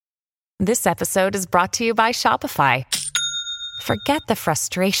This episode is brought to you by Shopify. Forget the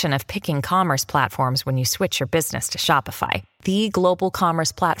frustration of picking commerce platforms when you switch your business to Shopify, the global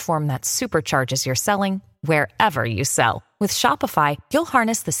commerce platform that supercharges your selling wherever you sell. With Shopify, you'll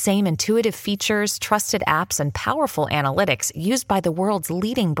harness the same intuitive features, trusted apps, and powerful analytics used by the world's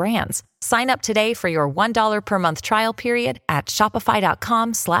leading brands. Sign up today for your $1 per month trial period at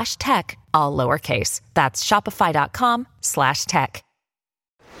shopify.com/tech, all lowercase. That's shopify.com/tech.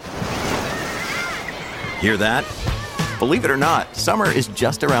 Hear that? Believe it or not, summer is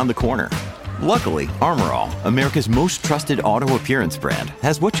just around the corner. Luckily, Armor All, America's most trusted auto appearance brand,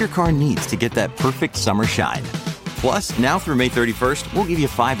 has what your car needs to get that perfect summer shine. Plus, now through May 31st, we'll give you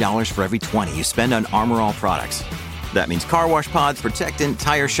 $5 for every $20 you spend on Armor All products. That means car wash pods, protectant,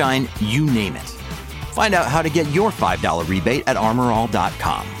 tire shine, you name it. Find out how to get your $5 rebate at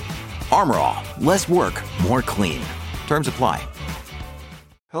armorall.com. Armor All, less work, more clean. Terms apply.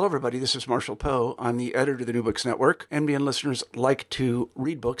 Hello, everybody. This is Marshall Poe. I'm the editor of the New Books Network. NBN listeners like to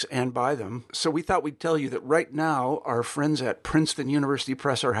read books and buy them. So we thought we'd tell you that right now, our friends at Princeton University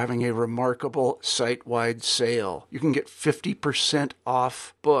Press are having a remarkable site-wide sale. You can get 50%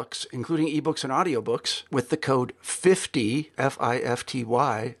 off books, including ebooks and audiobooks, with the code 50,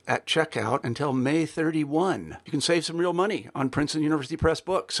 F-I-F-T-Y, at checkout until May 31. You can save some real money on Princeton University Press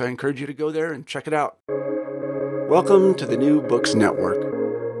books. I encourage you to go there and check it out. Welcome to the New Books Network.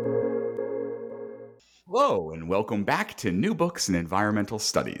 Hello, and welcome back to New Books in Environmental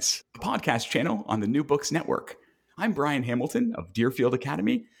Studies, a podcast channel on the New Books Network. I'm Brian Hamilton of Deerfield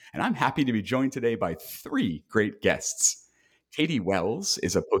Academy, and I'm happy to be joined today by three great guests. Katie Wells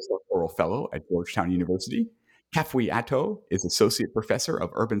is a postdoctoral fellow at Georgetown University. Kefwi Atto is Associate Professor of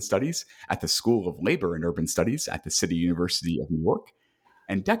Urban Studies at the School of Labor and Urban Studies at the City University of New York.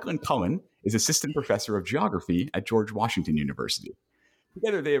 And Declan Cullen is Assistant Professor of Geography at George Washington University.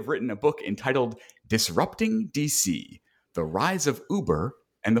 Together, they have written a book entitled Disrupting DC, The Rise of Uber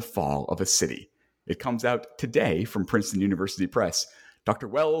and the Fall of a City. It comes out today from Princeton University Press. Dr.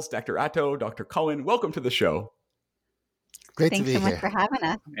 Wells, Dr. Atto, Dr. Cullen, welcome to the show. Great to be here. Thanks so much for having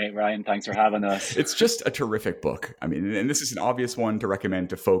us. Hey, Ryan, thanks for having us. It's just a terrific book. I mean, and this is an obvious one to recommend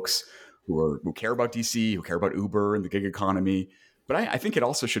to folks who care about DC, who care about Uber and the gig economy. But I think it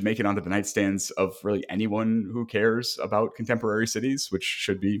also should make it onto the nightstands of really anyone who cares about contemporary cities, which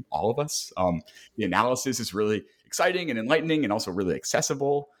should be all of us. The analysis is really exciting and enlightening and also really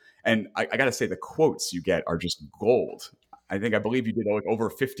accessible. And I got to say, the quotes you get are just gold. I believe you did like over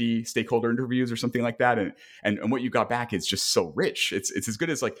 50 stakeholder interviews or something like that. And what you got back is just so rich. It's as good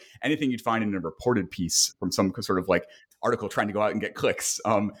as like anything you'd find in a reported piece from some sort of like article trying to go out and get clicks.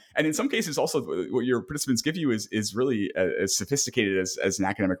 And in some cases also what your participants give you is really as sophisticated as an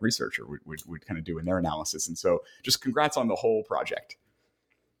academic researcher would kind of do in their analysis. And so just congrats on the whole project.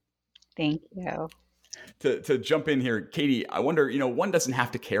 Thank you. To jump in here, Katie, I wonder, one doesn't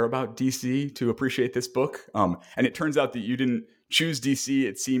have to care about DC to appreciate this book. And it turns out that you didn't choose DC,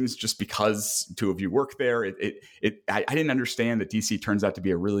 it seems, just because two of you work there. I didn't understand that DC turns out to be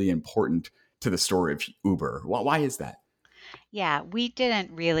a really important to the story of Uber. Why is that? Yeah, we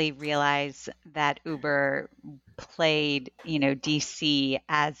didn't really realize that Uber played, DC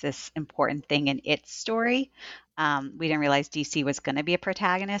as this important thing in its story. We didn't realize DC was going to be a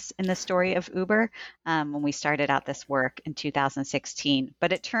protagonist in the story of Uber when we started out this work in 2016.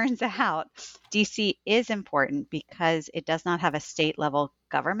 But it turns out DC is important because it does not have a state level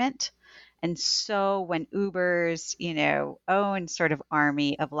government. And so when Uber's, own sort of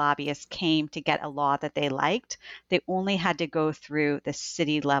army of lobbyists came to get a law that they liked, they only had to go through the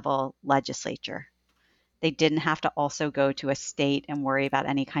city level legislature. They didn't have to also go to a state and worry about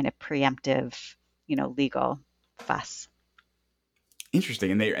any kind of preemptive, legal fuss. Interesting.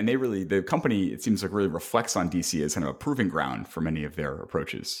 And they really, the company, it seems like really reflects on DC as kind of a proving ground for many of their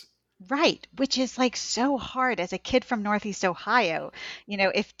approaches. Right, which is like so hard as a kid from Northeast Ohio.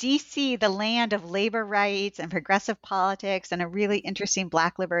 If DC, the land of labor rights and progressive politics and a really interesting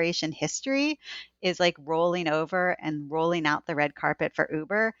Black liberation history, is like rolling over and rolling out the red carpet for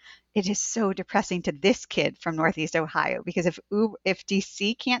Uber, it is so depressing to this kid from Northeast Ohio, because if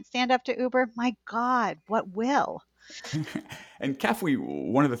DC can't stand up to Uber, my God, what will? And Kefwi,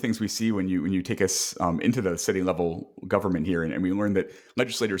 one of the things we see when you take us into the city level government here, and we learn that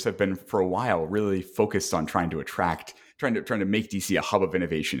legislators have been for a while really focused on trying to make DC a hub of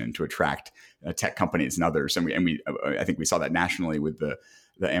innovation and to attract tech companies and others. And I think we saw that nationally with the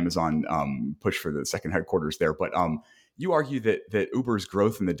Amazon push for the second headquarters there. But you argue that Uber's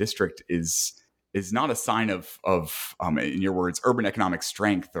growth in the district is is not a sign of in your words, urban economic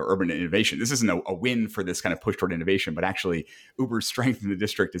strength or urban innovation. This isn't a win for this kind of push toward innovation, but actually Uber's strength in the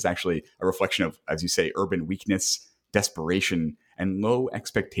district is actually a reflection of, as you say, urban weakness, desperation, and low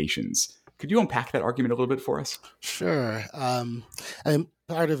expectations. Could you unpack that argument a little bit for us? Sure. And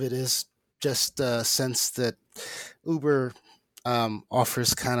part of it is just a sense that Uber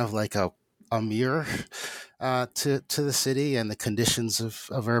offers kind of like a mirror to the city and the conditions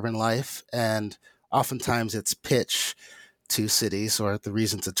of urban life. And oftentimes its pitch to cities, or the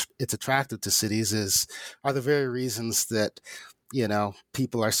reasons it's attractive to cities, are the very reasons that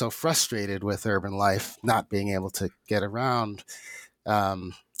people are so frustrated with urban life, not being able to get around.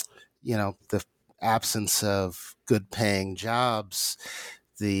 The absence of good paying jobs,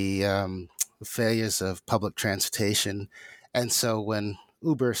 the failures of public transportation. And so when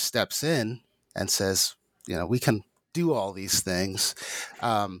Uber steps in and says, we can do all these things,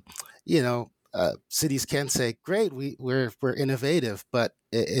 cities can say, great, we're innovative, but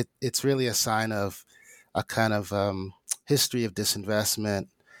it's really a sign of a kind of history of disinvestment,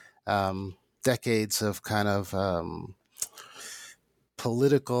 decades of kind of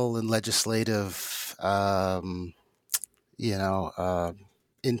political and legislative,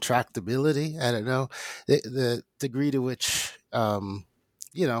 intractability. I don't know the degree to which,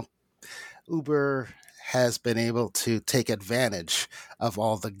 Uber has been able to take advantage of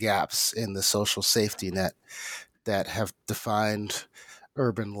all the gaps in the social safety net that have defined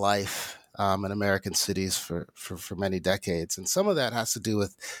urban life in American cities for many decades. And some of that has to do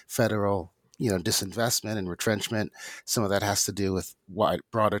with federal disinvestment and retrenchment. Some of that has to do with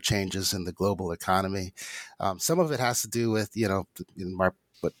broader changes in the global economy. Some of it has to do with,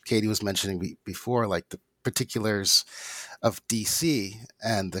 what Katie was mentioning before, like the particulars of DC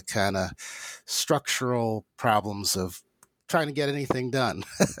and the kind of structural problems of trying to get anything done,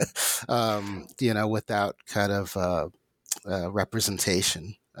 without kind of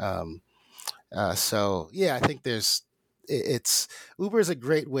representation. I think Uber is a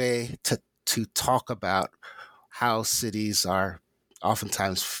great way to talk about how cities are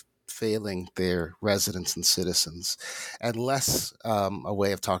oftentimes failing their residents and citizens, and less a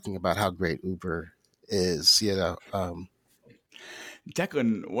way of talking about how great Uber is.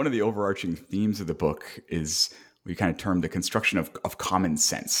 Declan, one of the overarching themes of the book is we kind of termed the construction of common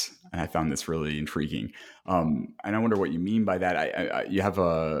sense. And I found this really intriguing. And I wonder what you mean by that. You have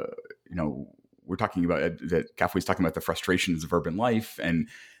we're talking about that Kafoui's talking about the frustrations of urban life, and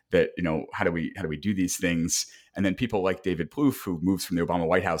that, how do we do these things? And then people like David Plouffe, who moves from the Obama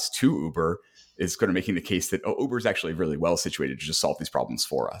White House to Uber, is going to making the case that Uber is actually really well situated to just solve these problems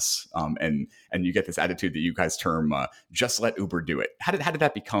for us. And you get this attitude that you guys term just let Uber do it. How did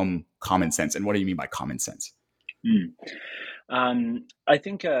that become common sense? And what do you mean by common sense? I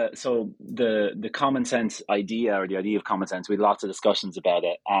think so. The common sense idea, or the idea of common sense, we had lots of discussions about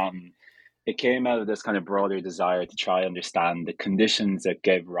it. It came out of this kind of broader desire to try and understand the conditions that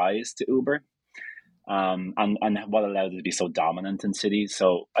gave rise to Uber, and what allowed it to be so dominant in cities.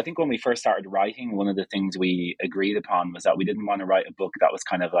 So I think when we first started writing, one of the things we agreed upon was that we didn't want to write a book that was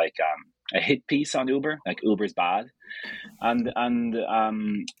kind of like a hit piece on Uber, like Uber's bad, and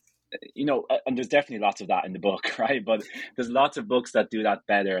there's definitely lots of that in the book, right? But there's lots of books that do that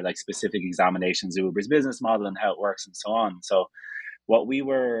better, like specific examinations of Uber's business model and how it works and so on. So what we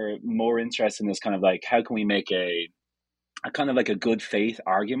were more interested in is kind of like, how can we make a kind of like a good faith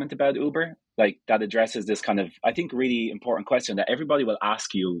argument about Uber, like that addresses this kind of, I think, really important question that everybody will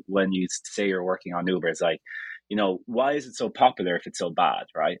ask you when you say you're working on Uber. It's like, why is it so popular if it's so bad,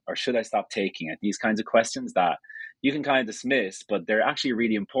 right? Or should I stop taking it? These kinds of questions that you can kind of dismiss, but they're actually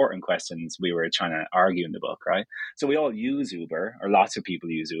really important questions we were trying to argue in the book, right? So we all use Uber, or lots of people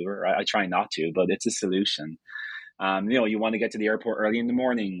use Uber, right? I try not to, but it's a solution. You want to get to the airport early in the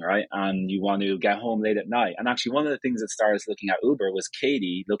morning, right? And you want to get home late at night. And actually, one of the things that started us looking at Uber was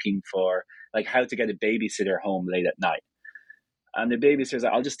Katie looking for like how to get a babysitter home late at night. And the babysitter's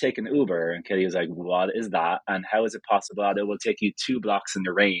like, I'll just take an Uber. And Katie was like, what is that? And how is it possible that it will take you 2 blocks in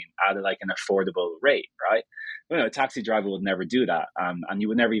the rain at like an affordable rate, right? A taxi driver would never do that. And you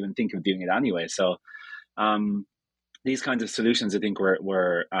would never even think of doing it anyway. So these kinds of solutions, I think,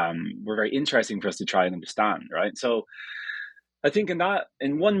 were very interesting for us to try and understand, right? So I think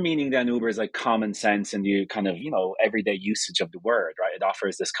in one meaning, then Uber is like common sense and the kind of, everyday usage of the word, right? It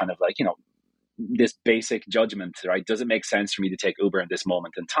offers this kind of like, this basic judgment, right? Does it make sense for me to take Uber in this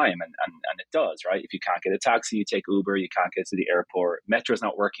moment in time? And it does, right? If you can't get a taxi, you take Uber. You can't get to the airport, metro's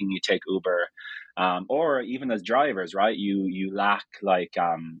not working, you take Uber. Or even as drivers, right? You lack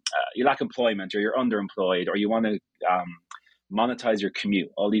you lack employment, or you're underemployed, or you want to monetize your commute.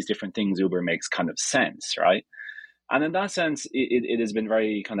 All these different things Uber makes kind of sense, right? And in that sense, it has been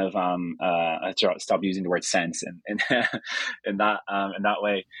very kind of I stop using the word sense in in that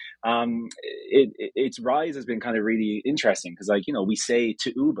way. Its rise has been kind of really interesting because, like, we say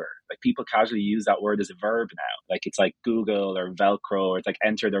to Uber, like, people casually use that word as a verb now. Like, it's like Google or Velcro, or it's like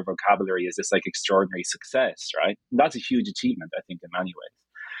enter their vocabulary as this like extraordinary success, right? And that's a huge achievement, I think, in many ways.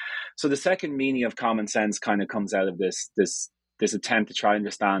 So the second meaning of common sense kind of comes out of this attempt to try and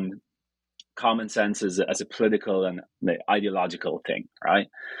understand common sense as a political and ideological thing, right?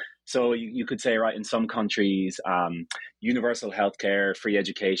 So you could say, right, in some countries, universal healthcare, free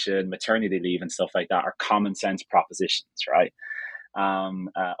education, maternity leave, and stuff like that are common sense propositions, right?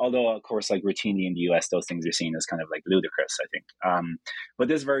 Although, of course, like routinely in the US, those things are seen as kind of like ludicrous, I think. But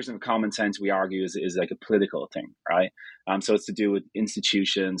this version of common sense, we argue, is like a political thing, right? So it's to do with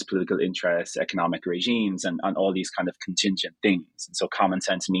institutions, political interests, economic regimes, and all these kind of contingent things. And so common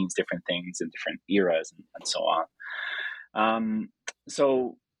sense means different things in different eras and so on.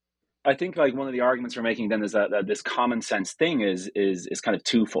 So I think, like, one of the arguments we're making then is that this common sense thing is kind of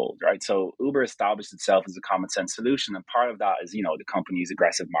twofold, right? So Uber established itself as a common sense solution, and part of that is, the company's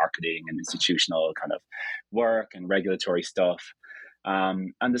aggressive marketing and institutional kind of work and regulatory stuff.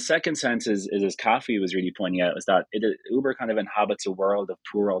 And the second sense is as Kathy was really pointing out, is that Uber kind of inhabits a world of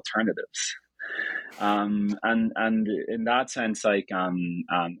poor alternatives. And in that sense, like,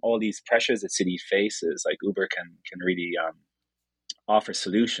 all these pressures that city faces, like, Uber can really offer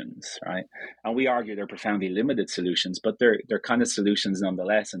solutions, right? And we argue they're profoundly limited solutions, but they're kind of solutions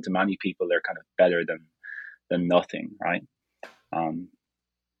nonetheless. And to many people, they're kind of better than nothing, right?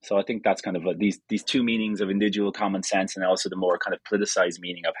 So I think that's kind of these two meanings of individual common sense, and also the more kind of politicized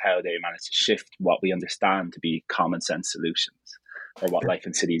meaning of how they manage to shift what we understand to be common sense solutions, or what life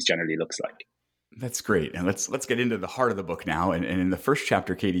in cities generally looks like. That's great. And let's get into the heart of the book now. And in the first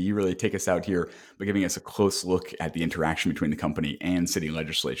chapter, Katie, you really take us out here by giving us a close look at the interaction between the company and city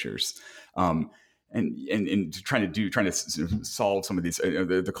legislatures. And trying to solve some of these,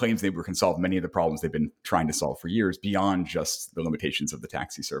 the claims Uber can solve many of the problems they've been trying to solve for years beyond just the limitations of the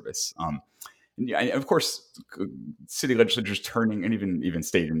taxi service. And of course, city legislatures turning, and even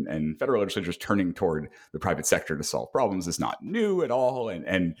state and federal legislatures turning toward the private sector to solve problems is not new at all.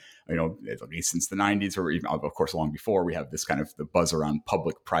 And at least since the 90s, or even, of course, long before, we have this kind of the buzz around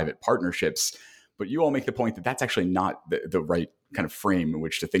public-private partnerships. But you all make the point that that's actually not the right kind of frame in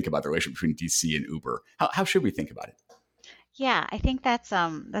which to think about the relationship between DC and Uber. How should we think about it? Yeah, I think that's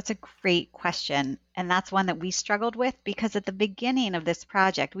a great question. And that's one that we struggled with, because at the beginning of this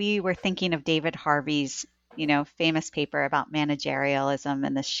project, we were thinking of David Harvey's, famous paper about managerialism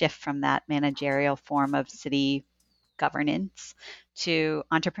and the shift from that managerial form of city governance to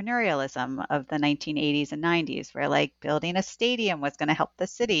entrepreneurialism of the 1980s and 90s, where, like, building a stadium was going to help the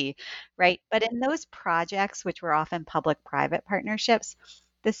city, right? But in those projects, which were often public-private partnerships,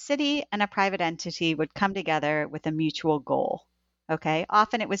 the city and a private entity would come together with a mutual goal. Okay.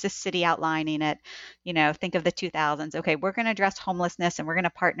 Often it was the city outlining it. Think of the 2000s. Okay, we're going to address homelessness, and we're going to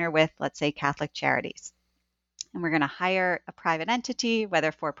partner with, let's say, Catholic Charities. And we're going to hire a private entity,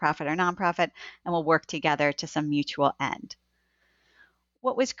 whether for profit or nonprofit, and we'll work together to some mutual end.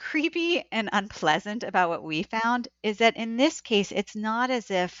 What was creepy and unpleasant about what we found is that in this case, it's not as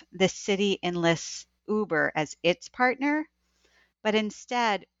if the city enlists Uber as its partner, but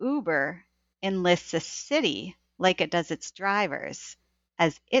instead, Uber enlists the city, like it does its drivers,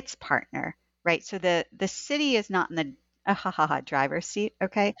 as its partner, right? So the city is not in the driver's seat,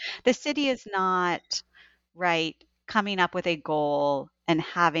 okay? The city is not, right, coming up with a goal and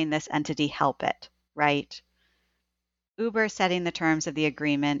having this entity help it, right? Uber is setting the terms of the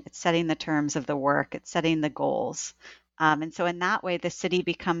agreement. It's setting the terms of the work. It's setting the goals. And so in that way, the city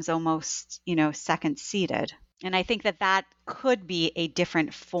becomes almost, second-seated. And I think that could be a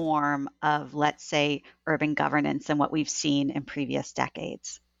different form of, let's say, urban governance than what we've seen in previous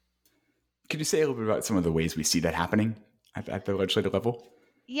decades. Could you say a little bit about some of the ways we see that happening at the legislative level?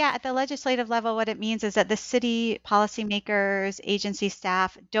 Yeah, at the legislative level, what it means is that the city policymakers, agency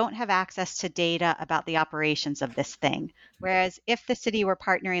staff don't have access to data about the operations of this thing. Whereas if the city were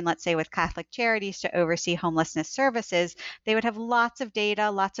partnering, let's say, with Catholic Charities to oversee homelessness services, they would have lots of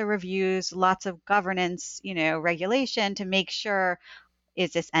data, lots of reviews, lots of governance, regulation to make sure,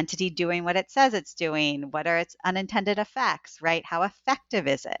 is this entity doing what it says it's doing? What are its unintended effects, right? How effective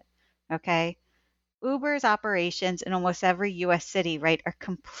is it? Okay. Uber's operations in almost every US city, right, are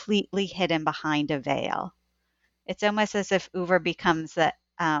completely hidden behind a veil. It's almost as if Uber becomes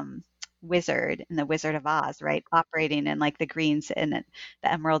wizard in the Wizard of Oz, right? Operating in like the greens in the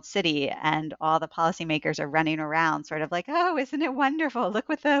Emerald City, and all the policymakers are running around sort of like, oh, isn't it wonderful? Look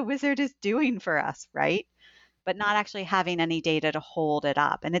what the wizard is doing for us, right? But not actually having any data to hold it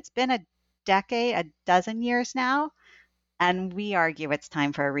up. And it's been a decade, a dozen years now, and we argue it's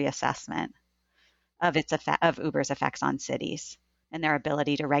time for a reassessment of of Uber's effects on cities and their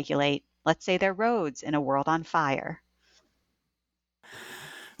ability to regulate, let's say, their roads in a world on fire.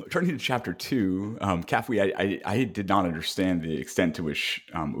 Turning to chapter 2, Kafui, I did not understand the extent to which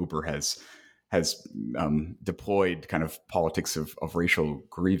Uber has deployed kind of politics of racial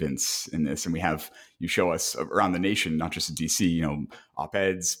grievance in this. And you show us around the nation, not just in DC,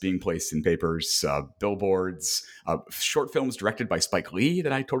 op-eds being placed in papers, billboards, short films directed by Spike Lee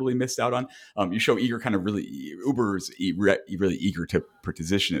that I totally missed out on. You show Uber's really eager to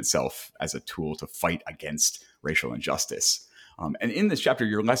position itself as a tool to fight against racial injustice. And in this chapter,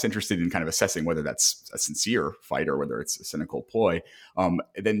 you're less interested in kind of assessing whether that's a sincere fight or whether it's a cynical ploy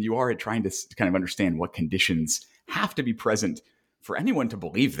than you are at trying to kind of understand what conditions have to be present for anyone to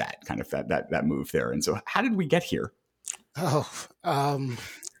believe that kind of that move there. And so how did we get here? I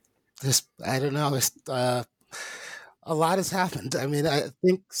don't know. A lot has happened. I mean, I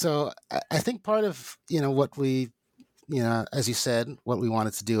think so. I think part of, what we, as you said, what we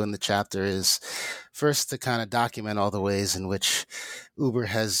wanted to do in the chapter is first to kind of document all the ways in which Uber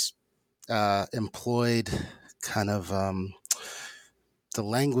has employed kind of the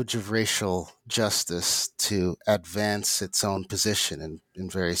language of racial justice to advance its own position in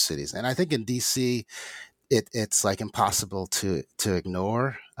various cities. And I think in DC, it's like impossible to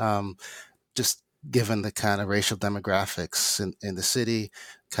ignore, just given the kind of racial demographics in the city,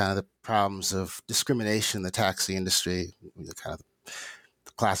 kind of the problems of discrimination in the taxi industry, the kind of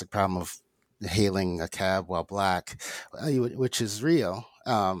the classic problem of hailing a cab while black, which is real,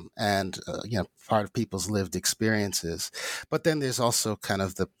 and part of people's lived experiences. But then there's also kind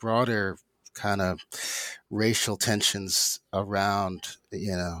of the broader kind of racial tensions around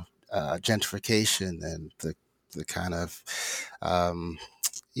gentrification and the kind of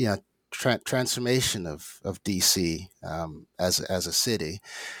transformation of DC as a city,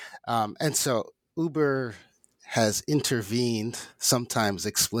 and so Uber has intervened, sometimes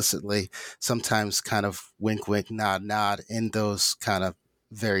explicitly, sometimes kind of wink, wink, nod, nod in those kind of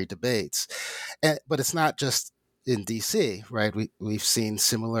very debates. But it's not just in DC, right? We've seen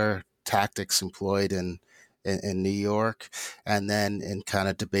similar tactics employed in New York, and then in kind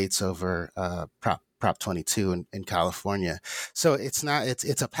of debates over Prop 22 in California. So it's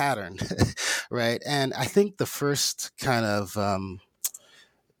a pattern, right? And I think the first kind of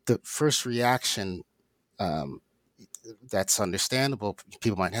the first reaction that's understandable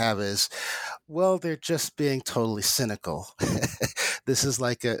people might have is, well, they're just being totally cynical. It's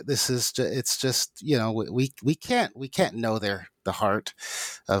just, we can't know the heart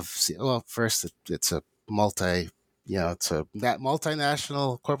of, well, first it's a it's a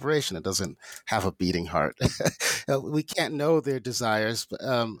multinational corporation. It doesn't have a beating heart. We can't know their desires,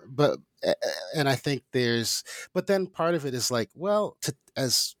 but and I think but then part of it is like, well,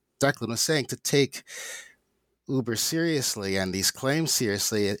 as Declan was saying, to take Uber seriously and these claims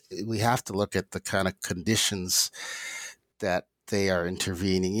seriously, we have to look at the kind of conditions that they are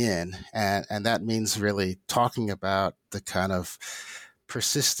intervening in. And that means really talking about the kind of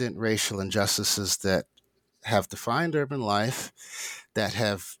persistent racial injustices that have defined urban life, that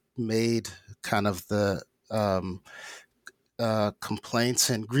have made kind of the complaints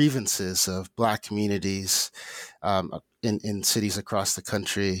and grievances of Black communities in cities across the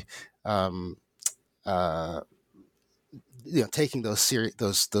country, taking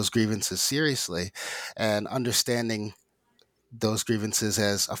those grievances seriously, and understanding those grievances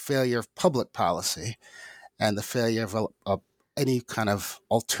as a failure of public policy and the failure of any kind of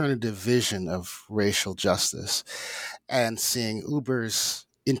alternative vision of racial justice, and seeing Uber's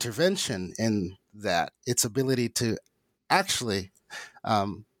intervention in that, its ability to actually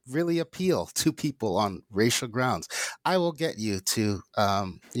really appeal to people on racial grounds. I will get you to,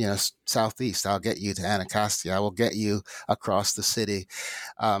 Southeast. I'll get you to Anacostia. I will get you across the city.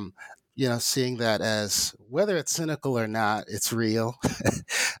 Seeing that as, whether it's cynical or not, it's real,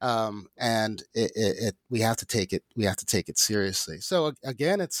 and we have to take it. We have to take it seriously. So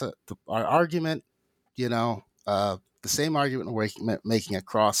again, it's our argument. The same argument we're making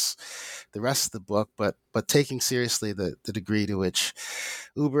across the rest of the book, but taking seriously the degree to which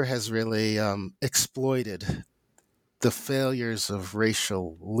Uber has really exploited the failures of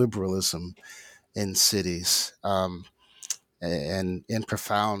racial liberalism in cities. and in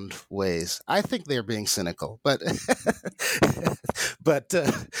profound ways. I think they're being cynical, but but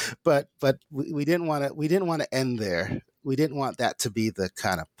we didn't want to end there. We didn't want that to be the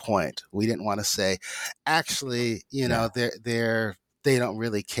kind of point. We didn't want to say, actually, they don't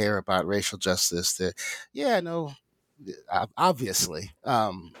really care about racial justice. No, obviously,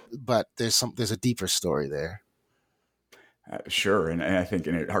 but there's a deeper story there. Sure, and I think,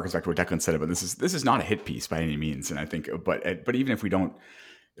 and it harkens back to what Declan said, but this is not a hit piece by any means. And I think, but even if we don't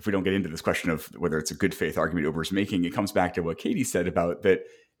get into this question of whether it's a good faith argument Uber's making, it comes back to what Katie said about that.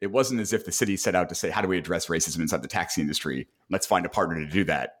 It wasn't as if the city set out to say, how do we address racism inside the taxi industry? Let's find a partner to do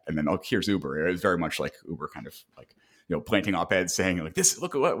that. And then, here's Uber. It was very much like Uber kind of like, planting op-eds saying like this,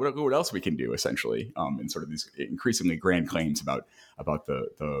 look at what else we can do, essentially, and sort of these increasingly grand claims about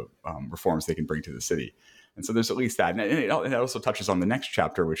the reforms they can bring to the city. And so there's at least that. And it also touches on the next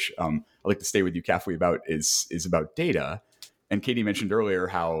chapter, which I'd like to stay with you, Kathleen, about is about data. And Katie mentioned earlier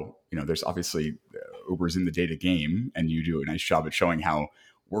how, there's obviously Uber's in the data game, and you do a nice job at showing how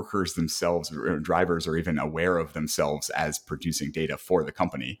workers themselves, or drivers, are even aware of themselves as producing data for the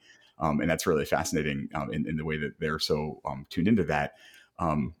company. And that's really fascinating in the way that they're so tuned into that.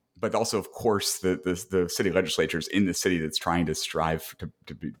 But also, of course, the city legislatures in the city that's trying to strive to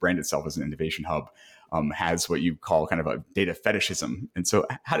brand itself as an innovation hub has what you call kind of a data fetishism. And so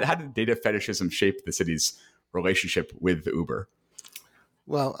how did data fetishism shape the city's relationship with Uber?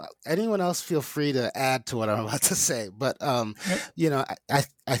 Well, anyone else feel free to add to what I'm about to say. But, I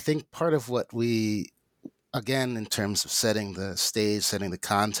think part of what we, again, in terms of setting the stage, setting the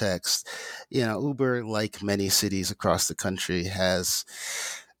context, Uber, like many cities across the country, has,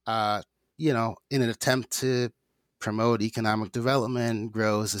 in an attempt to promote economic development,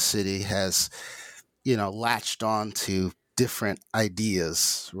 grow as a city, has, latched on to different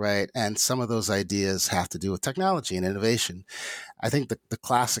ideas, right? And some of those ideas have to do with technology and innovation. I think the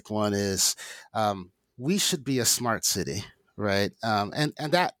classic one is we should be a smart city, right? And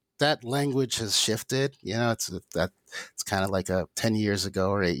that language has shifted. It's kind of like 10 years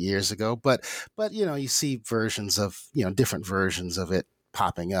ago or 8 years ago, but you see versions of different versions of it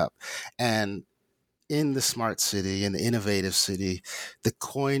popping up. And in the smart city, in the innovative city, the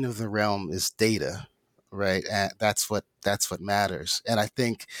coin of the realm is data, right? And that's what matters. And I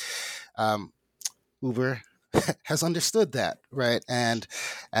think Uber has understood that, right? And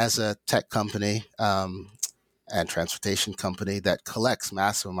as a tech company and transportation company that collects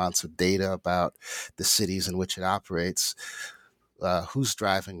massive amounts of data about the cities in which it operates, who's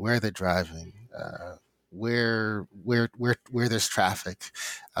driving, where they're driving, where there's traffic,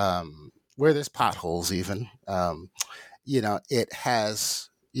 where there's potholes, even, it has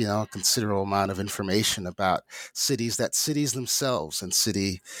a considerable amount of information about cities that cities themselves and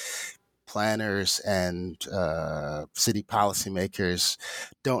city planners and city policymakers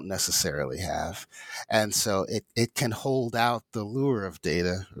don't necessarily have. And so it can hold out the lure of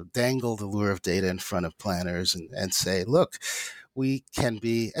data, or dangle the lure of data in front of planners and say, look, we can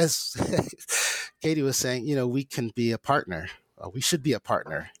be, as Katie was saying, we can be a partner. We should be a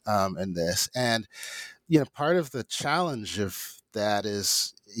partner in this. And, part of the challenge of that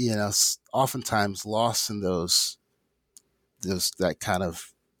is, oftentimes lost in that kind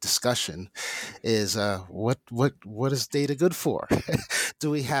of discussion is what is data good for?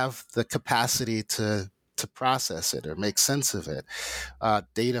 Do we have the capacity to process it or make sense of it?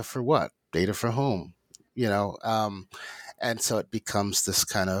 Data for what? Data for whom? And so it becomes this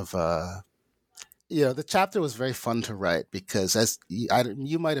kind of the chapter was very fun to write because, as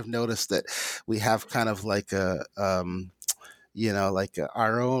you might have noticed, that we have kind of like our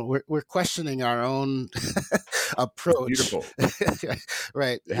own. We're questioning our own approach. Beautiful,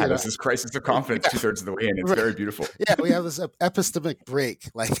 right? Yeah, there's this crisis of confidence 2/3 of the way in. It's very beautiful. Yeah, we have this epistemic break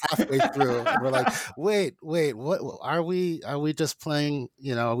like halfway through. And we're like, wait, what are we? Are we just playing?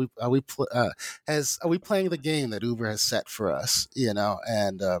 Are we playing the game that Uber has set for us?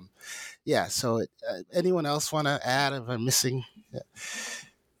 And yeah. So, anyone else want to add? If I'm missing?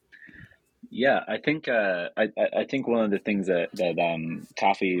 Yeah, I think I think one of the things that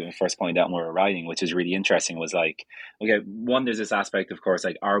Taffy first pointed out when we were writing, which is really interesting, was like, okay, one, there's this aspect, of course,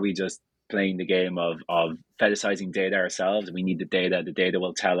 like, are we just playing the game of fetishizing data ourselves? We need the data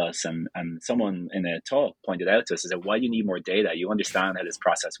will tell us. And someone in a talk pointed out to us, is that, why do you need more data? You understand how this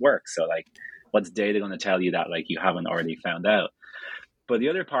process works. So like, what's data going to tell you that like you haven't already found out? But the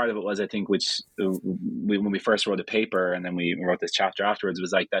other part of it was, I think, which when we first wrote the paper and then we wrote this chapter afterwards,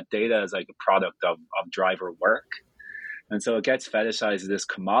 was like that data is like a product of driver work. And so it gets fetishized as this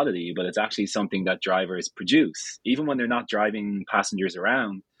commodity, but it's actually something that drivers produce. Even when they're not driving passengers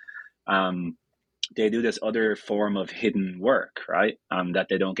around, they do this other form of hidden work, right? That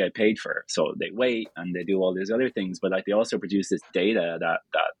they don't get paid for. So they wait and they do all these other things, but like they also produce this data that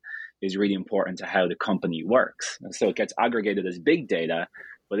is really important to how the company works. And so it gets aggregated as big data,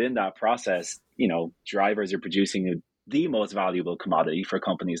 but in that process, drivers are producing the most valuable commodity for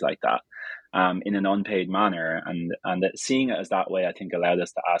companies like that, in an unpaid manner. And that seeing it as that way, I think allowed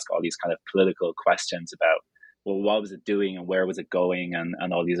us to ask all these kind of political questions about, well, what was it doing and where was it going,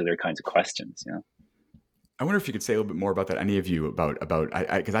 and all these other kinds of questions, I wonder if you could say a little bit more about that, any of you, about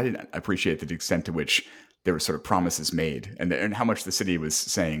because I didn't appreciate the extent to which there were sort of promises made, and how much the city was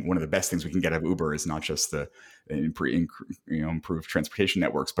saying one of the best things we can get out of Uber is not just the improved transportation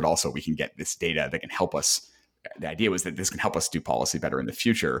networks, but also we can get this data that can help us. The idea was that this can help us do policy better in the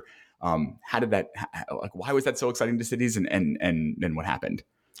future. How did that? Why was that so exciting to cities, and then what happened?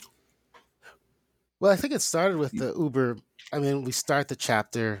 Well, I think it started with the Uber. I mean, we start the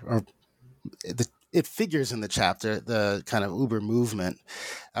chapter, or it figures in the chapter, the kind of Uber movement,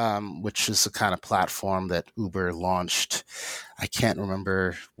 which is the kind of platform that Uber launched. I can't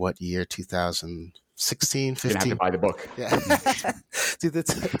remember what year, 2016, 15. You're gonna have to buy the book. Yeah.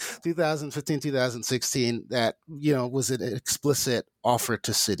 2015, 2016, that, was an explicit offer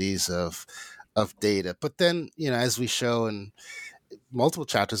to cities of data. But then, as we show in multiple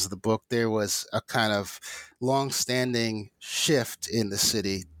chapters of the book, there was a kind of long-standing shift in the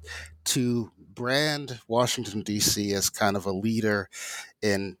city to brand Washington, D.C. as kind of a leader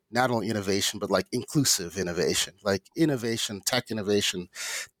in not only innovation, but like inclusive innovation, like innovation, tech innovation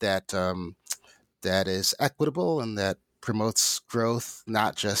that is equitable and that promotes growth,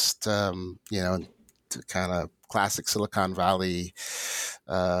 not just, to kind of classic Silicon Valley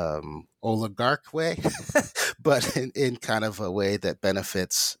oligarch way, but in kind of a way that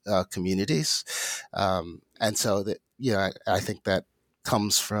benefits communities. And so that, I think that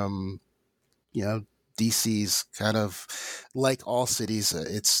comes from, DC's kind of, like all cities,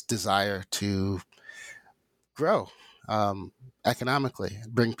 its desire to grow economically,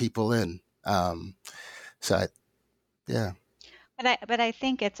 bring people in. Yeah. But I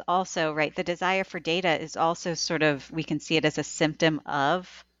think it's also right. The desire for data is also sort of, we can see it as a symptom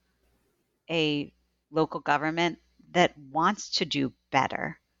of a local government that wants to do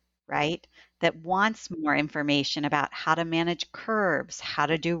better, right? That wants more information about how to manage curbs, how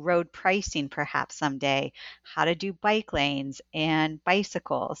to do road pricing perhaps someday, how to do bike lanes and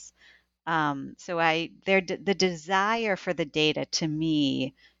bicycles. The desire for the data, to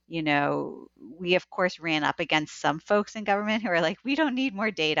me, we of course ran up against some folks in government who are like, we don't need more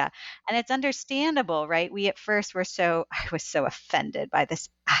data. And it's understandable, right? I was so offended by this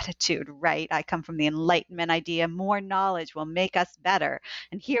attitude, right? I come from the Enlightenment idea, more knowledge will make us better.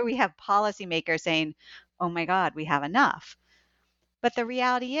 And here we have policymakers saying, oh my God, we have enough. But the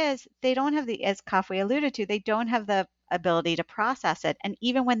reality is they don't have as Kafwe alluded to, they don't have the ability to process it. And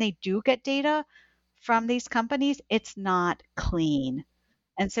even when they do get data from these companies, it's not clean.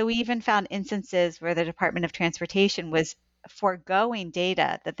 And so we even found instances where the Department of Transportation was foregoing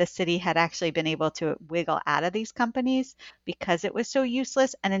data that the city had actually been able to wiggle out of these companies because it was so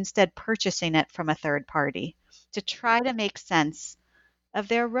useless, and instead purchasing it from a third party to try to make sense of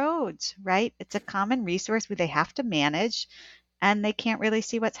their roads, right? It's a common resource they have to manage, and they can't really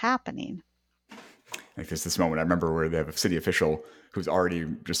see what's happening. Like there's this moment I remember where they have a city official who's already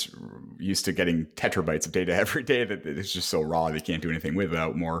just used to getting terabytes of data every day that it's just so raw they can't do anything with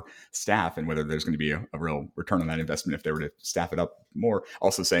without more staff, and whether there's going to be a real return on that investment if they were to staff it up more.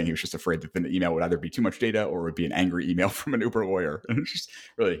 Also saying he was just afraid that the email would either be too much data or it would be an angry email from an Uber lawyer. And it's just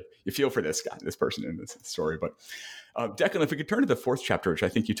really, you feel for this guy, this person in this story. But Declan, if we could turn to the fourth chapter, which I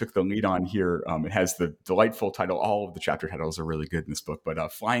think you took the lead on here. It has the delightful title. All of the chapter titles are really good in this book,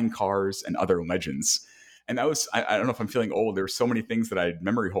 but Flying Cars and Other Legends. And that was, I don't know if I'm feeling old. There were so many things that I had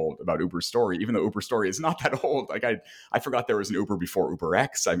memory hold about Uber's story, even though Uber's story is not that old. Like I forgot there was an Uber before Uber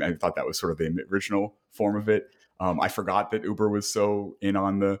X. I thought that was sort of the original form of it. I forgot that Uber was so in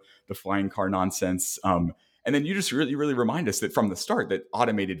on the flying car nonsense. And then you just really, really remind us that from the start that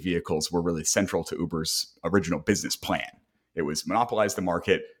automated vehicles were really central to Uber's original business plan. It was monopolize the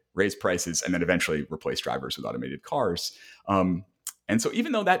market, raise prices, and then eventually replace drivers with automated cars. And so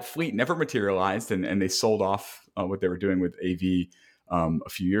even though that fleet never materialized and they sold off what they were doing with AV a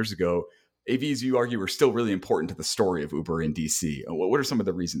few years ago, AVs, you argue, were still really important to the story of Uber in DC. What are some of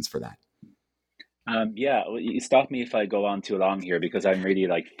the reasons for that? Yeah, well, you stop me if I go on too long here because I'm really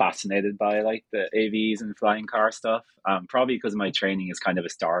like fascinated by like the AVs and flying car stuff. Probably because my training is kind of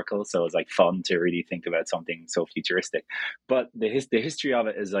historical, so it's like fun to really think about something so futuristic. But the history of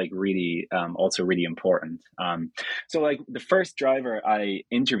it is like really also really important. So like the first driver I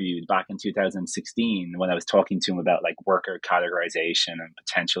interviewed back in 2016, when I was talking to him about like worker categorization and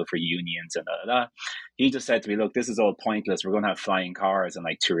potential for unions and he just said to me, "Look, this is all pointless. We're going to have flying cars in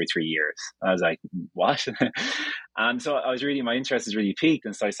like 2 or 3 years." I was like, "What?" And so I was really, my interest is really piqued,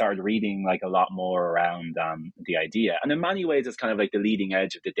 and so I started reading like a lot more around the idea. And in many ways, it's kind of like the leading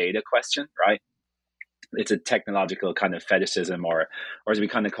edge of the data question, right? It's a technological kind of fetishism, or as we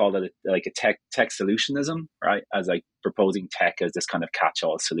kind of call it, like a tech solutionism, right? As like proposing tech as this kind of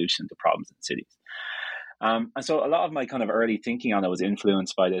catch-all solution to problems in cities. And so a lot of my kind of early thinking on it was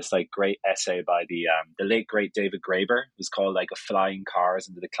influenced by this like great essay by the late great David Graeber. It was called like "A Flying Cars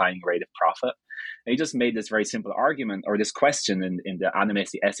and the Declining Rate of Profit." And he just made this very simple argument, or this question in the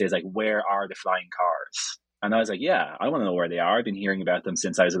animates, the essay is like, where are the flying cars? And I was like, yeah, I want to know where they are. I've been hearing about them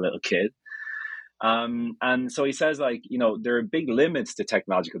since I was a little kid. And so he says, like, there are big limits to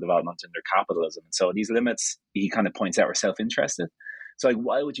technological development under capitalism. And so these limits, he kind of points out, are self-interested. So like,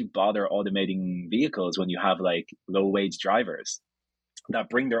 why would you bother automating vehicles when you have like low-wage drivers that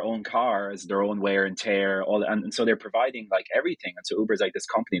bring their own cars, their own wear and tear, and so they're providing like everything. And so Uber is like this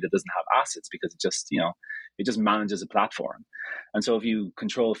company that doesn't have assets because it just manages a platform. And so if you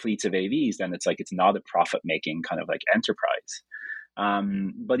control fleets of AVs, then it's like it's not a profit-making kind of like enterprise.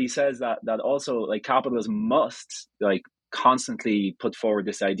 But he says that also like capitalism must like constantly put forward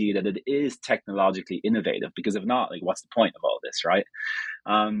this idea that it is technologically innovative, because if not, like what's the point of all this, right?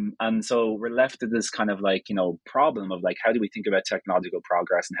 And so we're left to this kind of like problem of like, how do we think about technological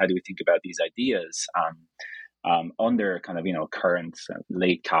progress and how do we think about these ideas under kind of current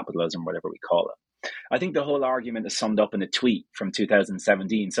late capitalism, whatever we call it. I think the whole argument is summed up in a tweet from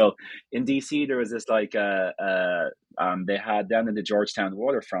 2017. So in DC, there was this like they had down in the Georgetown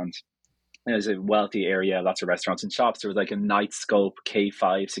waterfront. There's a wealthy area, lots of restaurants and shops. There was like a Nightscope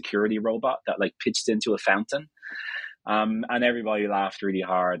K5 security robot that like pitched into a fountain. And everybody laughed really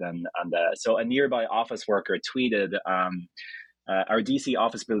hard. And so a nearby office worker tweeted, our DC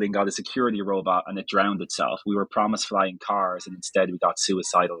office building got a security robot and it drowned itself. We were promised flying cars and instead we got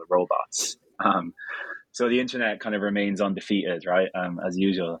suicidal robots. So the internet kind of remains undefeated, right? As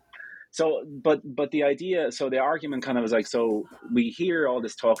usual. So, but the idea, so the argument kind of was like, so we hear all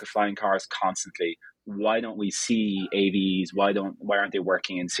this talk of flying cars constantly. Why don't we see AVs? Why aren't they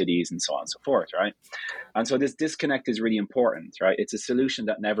working in cities and so on and so forth, right? And so this disconnect is really important, right? It's a solution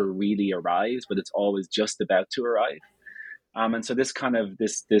that never really arrives, but it's always just about to arrive. And so this kind of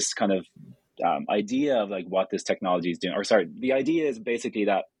idea of like what this technology is doing, the idea is basically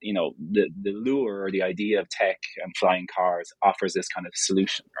that the lure or the idea of tech and flying cars offers this kind of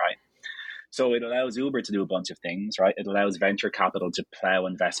solution, right? So it allows Uber to do a bunch of things, right? It allows venture capital to plow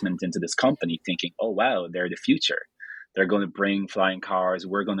investment into this company thinking, oh, wow, they're the future. They're going to bring flying cars.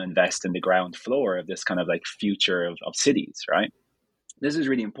 We're going to invest in the ground floor of this kind of like future of cities, right? This is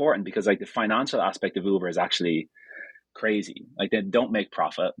really important because like the financial aspect of Uber is actually crazy. Like they don't make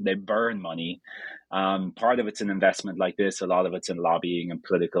profit. They burn money. Part of it's an investment like this. A lot of it's in lobbying and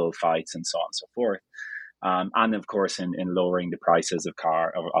political fights and so on and so forth. And of course, in lowering the prices of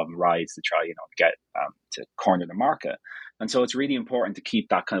rides to try, get to corner the market. And so it's really important to keep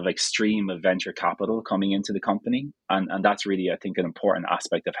that kind of like stream of venture capital coming into the company. And that's really, I think, an important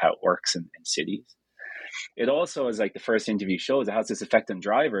aspect of how it works in cities. It also, as like the first interview shows, it has this effect on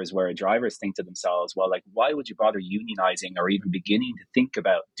drivers where drivers think to themselves, well, like, why would you bother unionizing or even beginning to think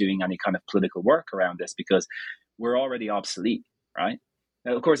about doing any kind of political work around this? Because we're already obsolete, right?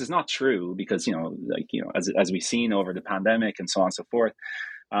 Now, of course, it's not true because, as we've seen over the pandemic and so on and so forth,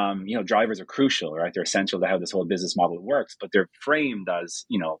 drivers are crucial, right? They're essential to how this whole business model works, but they're framed as,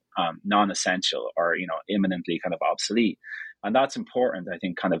 non-essential or, imminently kind of obsolete. And that's important, I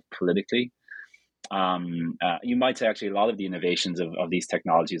think, kind of politically. You might say actually a lot of the innovations of these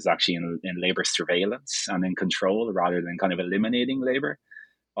technologies is actually in labor surveillance and in control rather than kind of eliminating labor.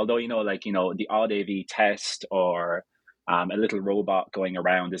 Although, the odd AV test or a little robot going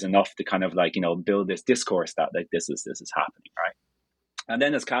around is enough to kind of like, build this discourse that like this is happening, right? And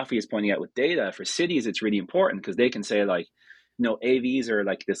then as Kafi is pointing out with data for cities, it's really important because they can say like, AVs are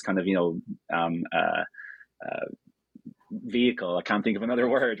like this kind of, vehicle, I can't think of another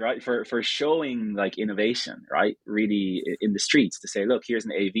word, right, for showing like innovation, right, really in the streets to say, look, here's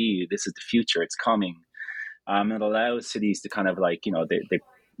an AV, this is the future, it's coming. It allows cities to kind of like,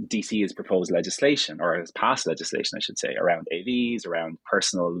 DC has proposed legislation, or has passed legislation, I should say, around AVs, around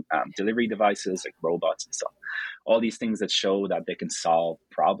personal delivery devices like robots and stuff. All these things that show that they can solve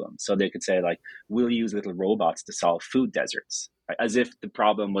problems. So they could say, like, we'll use little robots to solve food deserts, right? As if the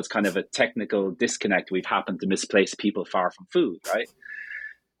problem was kind of a technical disconnect. We've happened to misplace people far from food, right?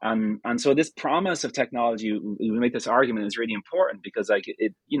 And so this promise of technology, we make this argument, is really important because, like,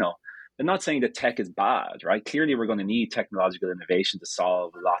 I'm not saying that tech is bad, right? Clearly, we're going to need technological innovation to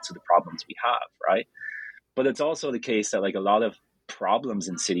solve lots of the problems we have, right? But it's also the case that, like, a lot of problems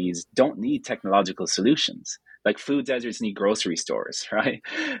in cities don't need technological solutions. Like, food deserts need grocery stores, right?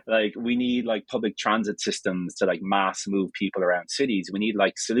 Like, we need, like, public transit systems to, like, mass move people around cities. We need,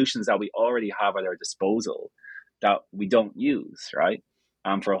 like, solutions that we already have at our disposal that we don't use, right?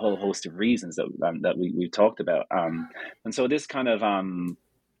 For a whole host of reasons that we've talked about. And so this kind of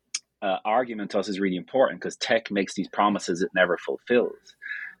argument to us is really important because tech makes these promises it never fulfills.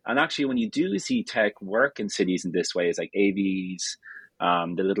 And actually, when you do see tech work in cities in this way, it's like AVs,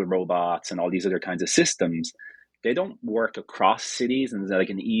 the little robots, and all these other kinds of systems, they don't work across cities in like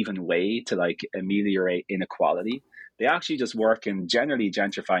an even way to, like, ameliorate inequality. They actually just work in generally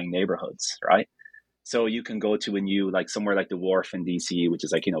gentrifying neighborhoods, right? So you can go to a new, like, somewhere like the Wharf in DC, which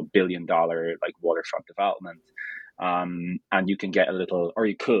is like, $1 billion like waterfront development. And you can get a little, or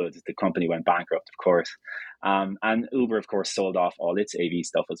you could, the company went bankrupt, of course. And Uber, of course, sold off all its AV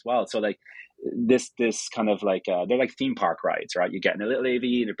stuff as well. So, like, this kind of like, they're like theme park rides, right? You get in a little AV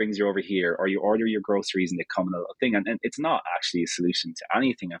and it brings you over here, or you order your groceries and they come in a little thing. And it's not actually a solution to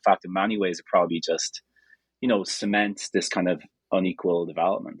anything. In fact, in many ways, it probably just, cements this kind of unequal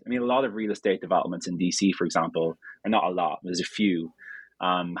development. I mean, a lot of real estate developments in DC, for example, or not a lot, there's a few,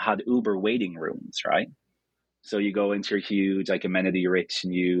 had Uber waiting rooms, right? So you go into your huge, like, amenity-rich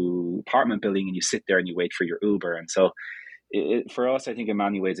new apartment building and you sit there and you wait for your Uber. And so for us, I think in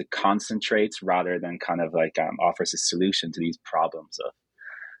many ways it concentrates rather than kind of like offers a solution to these problems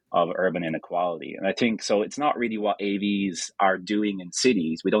of urban inequality. And I think so it's not really what AVs are doing in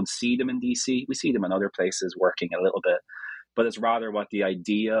cities. We don't see them in DC. We see them in other places working a little bit, but it's rather what the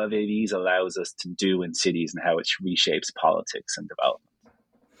idea of AVs allows us to do in cities and how it reshapes politics and development.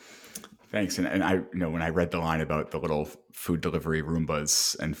 Thanks. And I, when I read the line about the little food delivery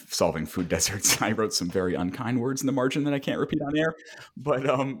Roombas and solving food deserts, I wrote some very unkind words in the margin that I can't repeat on air.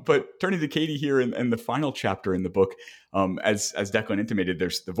 But turning to Katie here in the final chapter in the book, as Declan intimated,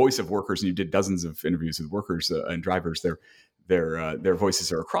 there's the voice of workers, and you did dozens of interviews with workers and drivers. Their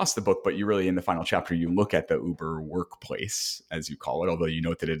voices are across the book, but you really, in the final chapter, you look at the Uber workplace, as you call it, although you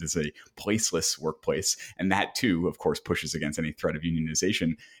note that it is a placeless workplace. And that too, of course, pushes against any threat of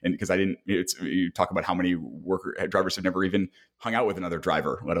unionization. And because you talk about how many drivers have never even hung out with another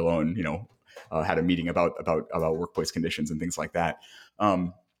driver, let alone, had a meeting about workplace conditions and things like that.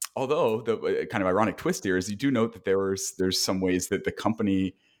 Although the kind of ironic twist here is you do note that there's some ways that the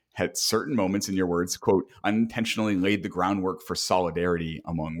company had certain moments, in your words, quote, unintentionally laid the groundwork for solidarity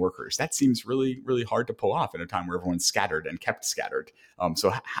among workers. That seems really, really hard to pull off in a time where everyone's scattered and kept scattered. So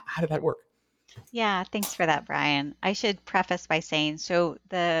how did that work? Yeah, thanks for that, Brian. I should preface by saying, so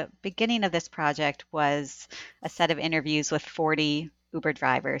the beginning of this project was a set of interviews with 40 Uber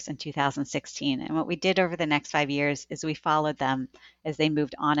drivers in 2016. And what we did over the next 5 years is we followed them as they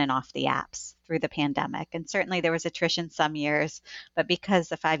moved on and off the apps through the pandemic. And certainly there was attrition some years, but because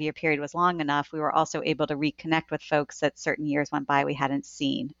the 5-year period was long enough, we were also able to reconnect with folks that certain years went by we hadn't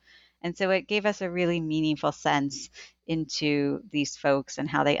seen. And so it gave us a really meaningful sense into these folks and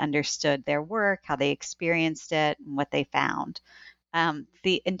how they understood their work, how they experienced it, and what they found.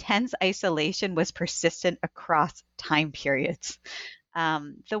 The intense isolation was persistent across time periods.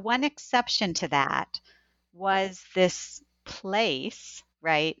 The one exception to that was this place,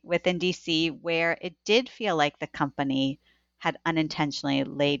 right, within DC where it did feel like the company had unintentionally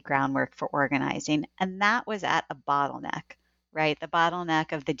laid groundwork for organizing. And that was at a bottleneck, right? The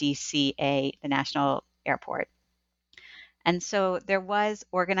bottleneck of the DCA, the National Airport. And so there was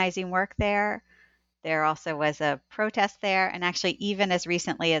organizing work there. There also was a protest there. And actually, even as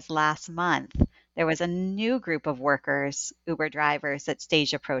recently as last month, there was a new group of workers, Uber drivers, that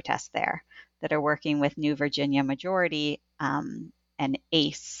staged a protest there that are working with New Virginia Majority and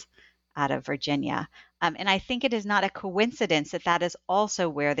ACE out of Virginia. And I think it is not a coincidence that that is also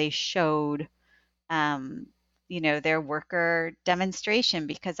where they showed their worker demonstration,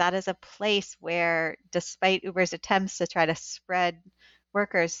 because that is a place where, despite Uber's attempts to try to spread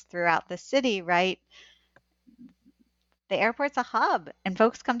workers throughout the city, right, the airport's a hub and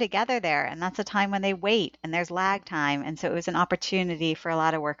folks come together there, and that's a time when they wait and there's lag time. And so it was an opportunity for a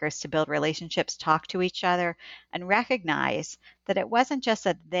lot of workers to build relationships, talk to each other, and recognize that it wasn't just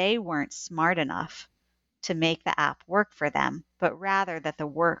that they weren't smart enough to make the app work for them, but rather that the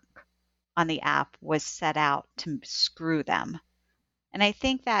work on the app was set out to screw them. And I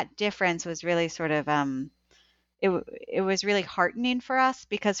think that difference was really sort of it was really heartening for us,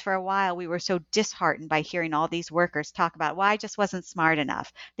 because for a while we were so disheartened by hearing all these workers talk about, well, I just wasn't smart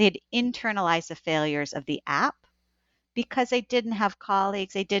enough. They had internalized the failures of the app because they didn't have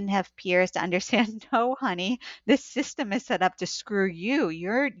colleagues, they didn't have peers to understand, no, honey, this system is set up to screw you.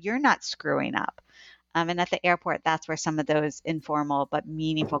 You're not screwing up. And at the airport, that's where some of those informal but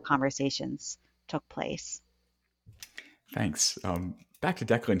meaningful conversations took place. Thanks. Back to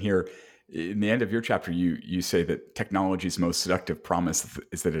Declan here. In the end of your chapter, you say that technology's most seductive promise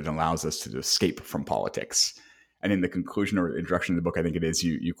is that it allows us to escape from politics. And in the conclusion or introduction of the book, I think it is,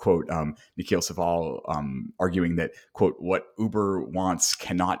 you quote Nikhil Saval arguing that, quote, what Uber wants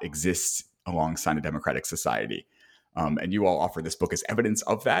cannot exist alongside a democratic society. And you all offer this book as evidence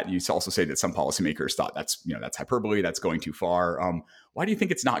of that. You also say that some policymakers thought that's hyperbole, that's going too far. Why do you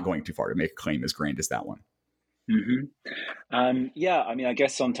think it's not going too far to make a claim as grand as that one? Yeah, I mean, I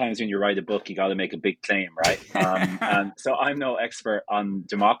guess sometimes when you write a book, you got to make a big claim, right? And so I'm no expert on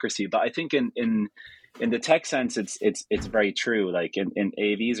democracy, but I think in the tech sense, it's very true. Like in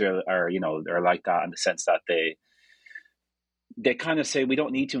AVs are like that in the sense that they kind of say we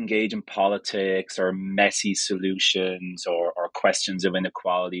don't need to engage in politics or messy solutions or questions of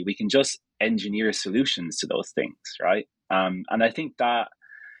inequality. We can just engineer solutions to those things, right? And I think that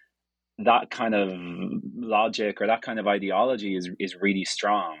kind of logic or that kind of ideology is really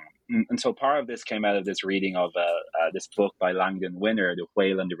strong. And so part of this came out of this reading of this book by Langdon Winner, The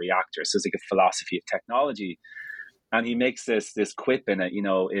Whale and the Reactor. So it's like a philosophy of technology. And he makes this quip in it,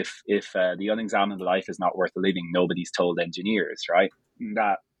 if the unexamined life is not worth living, nobody's told engineers, right?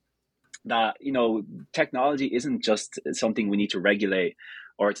 That technology isn't just something we need to regulate,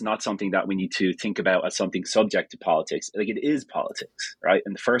 or it's not something that we need to think about as something subject to politics. Like, it is politics, right,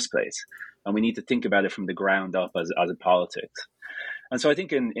 in the first place. And we need to think about it from the ground up as a politics. And so I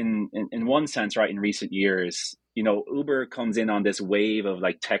think in one sense, right, in recent years, Uber comes in on this wave of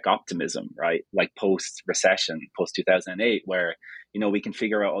like tech optimism, right? Like post-recession, post-2008, where, we can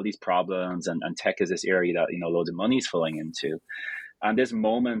figure out all these problems and tech is this area that, loads of money is flowing into. And this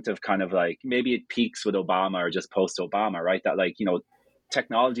moment of kind of like, maybe it peaks with Obama or just post-Obama, right? That like,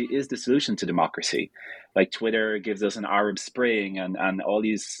 technology is the solution to democracy. Like Twitter gives us an Arab Spring and all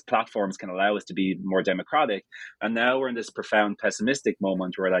these platforms can allow us to be more democratic. And now we're in this profound pessimistic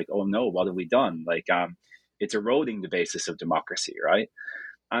moment where like, oh no, what have we done? Like, it's eroding the basis of democracy, right?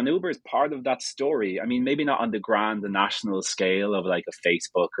 And Uber is part of that story. I mean, maybe not on the grand, the national scale of like a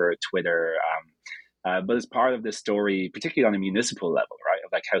Facebook or a Twitter, but it's part of the story, particularly on a municipal level, right?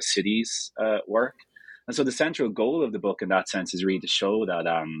 Of like how cities work. And so the central goal of the book in that sense is really to show that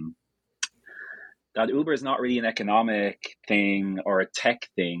that Uber is not really an economic thing or a tech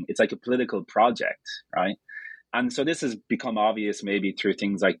thing. It's like a political project, right? And so this has become obvious maybe through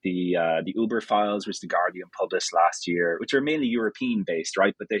things like the Uber files, which the Guardian published last year, which are mainly European based,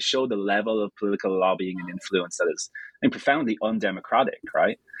 right? But they show the level of political lobbying and influence that is profoundly undemocratic,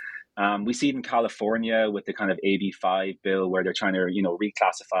 right? We see it in California with the kind of AB5 bill where they're trying to,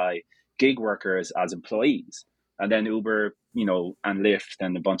 reclassify gig workers as employees. And then Uber, and Lyft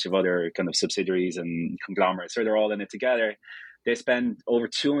and a bunch of other kind of subsidiaries and conglomerates, so they're all in it together. They spend over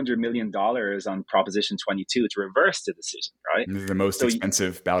 $200 million on Proposition 22 to reverse the decision, right? This is the most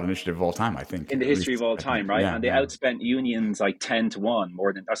expensive ballot initiative of all time, I think. In the history of all time, right? Yeah, and they outspent unions like 10 to 1,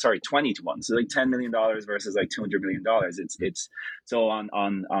 20 to 1. So like $10 million versus like $200 million. It's so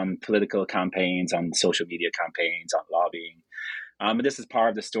on political campaigns, on social media campaigns, on lobbying. And this is part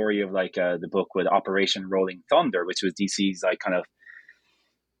of the story of like the book with Operation Rolling Thunder, which was DC's like kind of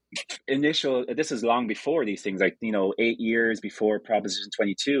initial. This is long before these things, like 8 years before Proposition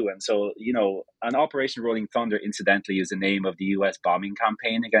 22. And so an Operation Rolling Thunder, incidentally, is the name of the U.S. bombing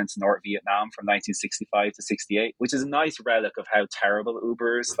campaign against North Vietnam from 1965 to 68, which is a nice relic of how terrible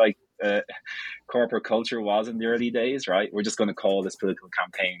Uber's like corporate culture was in the early days. Right, we're just going to call this political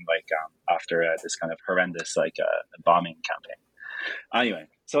campaign like after this kind of horrendous like bombing campaign. Anyway,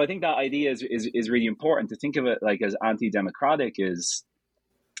 so I think that idea is really important. To think of it like as anti-democratic is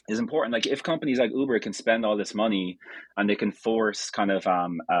important. Like if companies like Uber can spend all this money and they can force kind of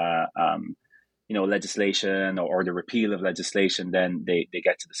legislation or the repeal of legislation, then they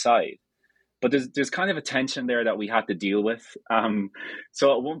get to decide. But there's kind of a tension there that we had to deal with.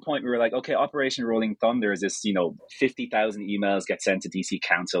 So at one point we were like, okay, Operation Rolling Thunder is this, 50,000 emails get sent to DC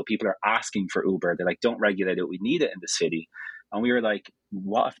Council. People are asking for Uber. They're like, don't regulate it. We need it in the city. And we were like,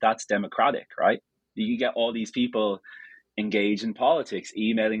 what if that's democratic, right? You get all these people engaged in politics,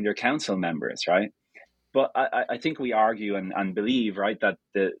 emailing their council members, right? But I think we argue and believe, right,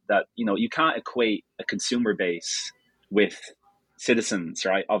 that you can't equate a consumer base with citizens,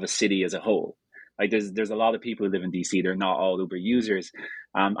 right, of a city as a whole. Like there's a lot of people who live in DC. They're not all Uber users,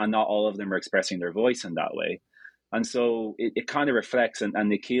 and not all of them are expressing their voice in that way. And so it kind of reflects, and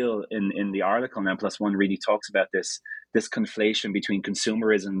Nikhil in the article in N+1 really talks about this conflation between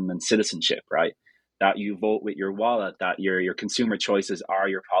consumerism and citizenship, right? That you vote with your wallet, that your consumer choices are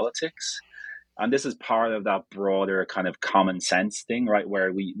your politics. And this is part of that broader kind of common sense thing, right?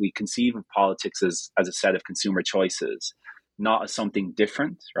 Where we conceive of politics as a set of consumer choices, not as something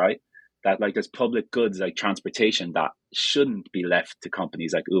different, right? That like there's public goods like transportation that shouldn't be left to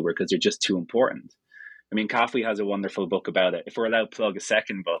companies like Uber because they're just too important. I mean, Kafui has a wonderful book about it. If we're allowed to plug a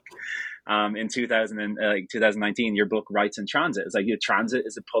second book, in 2019, your book Rights in Transit is like, transit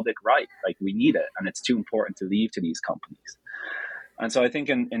is a public right. Like we need it, and it's too important to leave to these companies. And so I think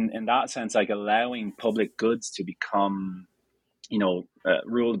in that sense, like allowing public goods to become,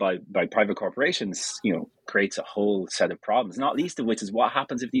 ruled by private corporations, creates a whole set of problems, not least of which is what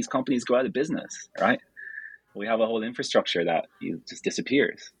happens if these companies go out of business, right? We have a whole infrastructure that just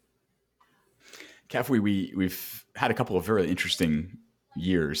disappears. Kafui, we've had a couple of very interesting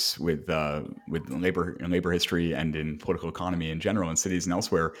years with labor history and in political economy in general in cities and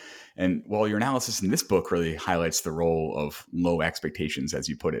elsewhere. And while your analysis in this book really highlights the role of low expectations, as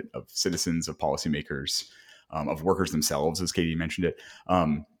you put it, of citizens, of policymakers, of workers themselves, as Katie mentioned it,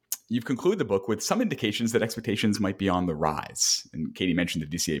 you've concluded the book with some indications that expectations might be on the rise. And Katie mentioned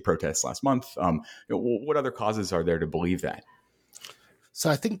the DCA protests last month. What other causes are there to believe that? So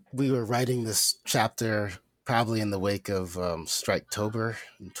I think we were writing this chapter probably in the wake of Striketober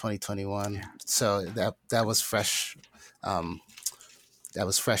in 2021. Yeah. So that was fresh. That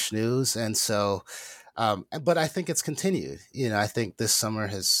was fresh news, and so, but I think it's continued. I think this summer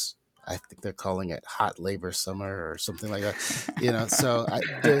I think they're calling it hot labor summer or something like that. So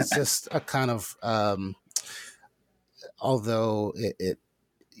there's just a kind of, although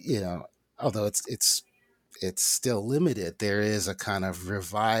although it's still limited, there is a kind of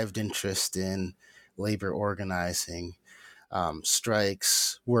revived interest in labor organizing,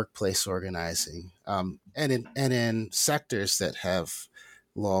 strikes, workplace organizing, and in sectors that have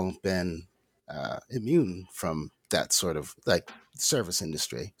long been immune from that sort of like service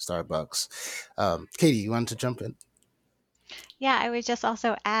industry, Starbucks. Katie, you wanted to jump in? Yeah, I would just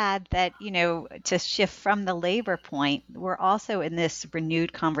also add that, to shift from the labor point, we're also in this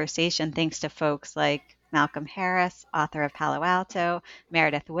renewed conversation thanks to folks like Malcolm Harris, author of Palo Alto,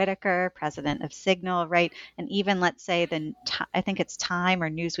 Meredith Whittaker, president of Signal, right? And even, let's say, I think it's Time or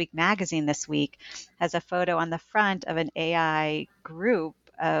Newsweek magazine this week has a photo on the front of an AI group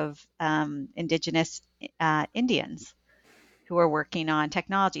of indigenous Indians who are working on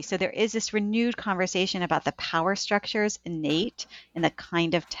technology. So there is this renewed conversation about the power structures innate in the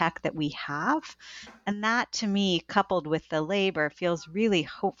kind of tech that we have. And that, to me, coupled with the labor, feels really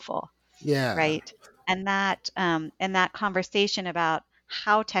hopeful. Yeah. Right. And that conversation about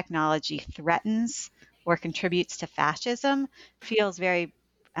how technology threatens or contributes to fascism feels very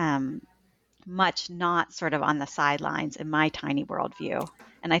much not sort of on the sidelines in my tiny worldview.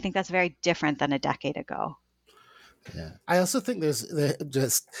 And I think that's very different than a decade ago. Yeah, I also think there's a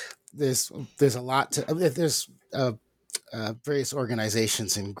lot to. There's various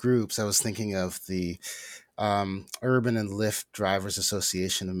organizations and groups. I was thinking of the Urban and Lyft Drivers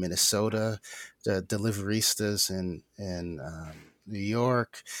Association of Minnesota, the Deliveristas in New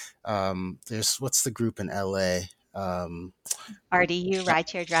York. There's what's the group in LA? RDU,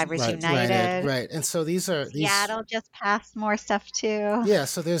 Rideshare Drivers United. Right. And so Seattle just passed more stuff too. Yeah.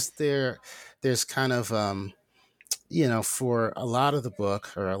 So there's kind of for a lot of the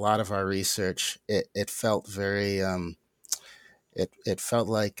book or a lot of our research, it felt very, it felt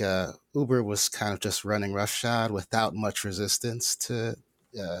like Uber was kind of just running roughshod without much resistance to,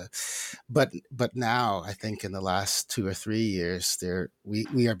 but now I think in the last 2 or 3 years,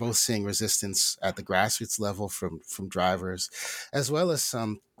 we are both seeing resistance at the grassroots level from drivers, as well as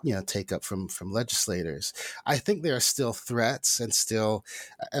some take up from legislators. I think there are still threats and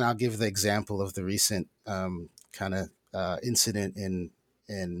I'll give the example of the recent kind of incident in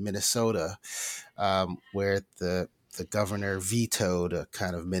Minnesota where the governor vetoed a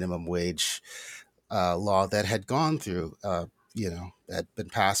kind of minimum wage law that had gone through, had been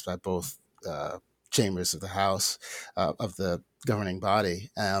passed by both chambers of the House of the governing body,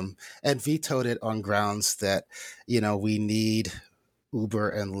 and vetoed it on grounds that, we need Uber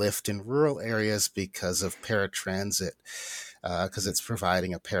and Lyft in rural areas because of paratransit, because it's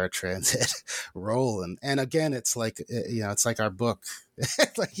providing a paratransit role. And again, it's like, it's like our book.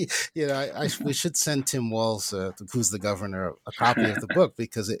 Like, we should send Tim Walz, who's the governor, a copy of the book,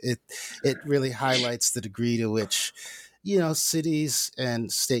 because it really highlights the degree to which, cities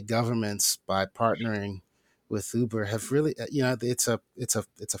and state governments, by partnering with Uber, have really, it's a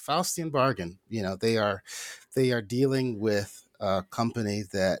Faustian bargain. They are dealing with a company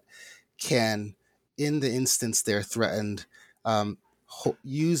that can, in the instance they're threatened,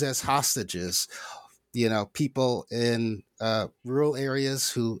 use as hostages, people in rural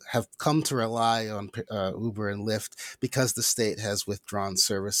areas who have come to rely on Uber and Lyft because the state has withdrawn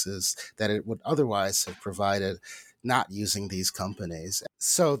services that it would otherwise have provided, not using these companies.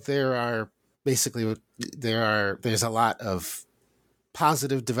 So there's a lot of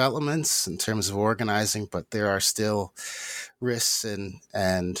positive developments in terms of organizing, but there are still risks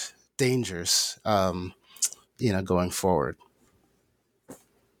and dangers, going forward.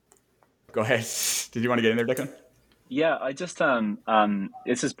 Go ahead. Did you want to get in there, Declan? Yeah, I just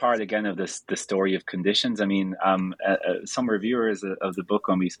this is part again of the story of conditions. I mean, some reviewers of the book,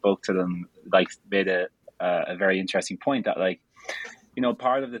 when we spoke to them, made a very interesting point that,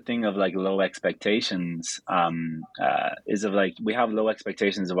 part of the thing of low expectations is of we have low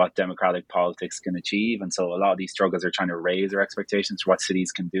expectations of what democratic politics can achieve, and so a lot of these struggles are trying to raise their expectations for what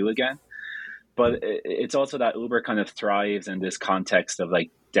cities can do again. But it's also that Uber kind of thrives in this context of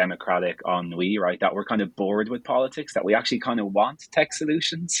democratic ennui, right? That we're kind of bored with politics, that we actually kind of want tech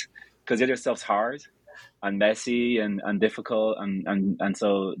solutions because the other stuff's hard and messy and difficult, and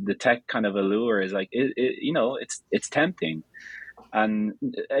so the tech kind of allure is it's tempting. And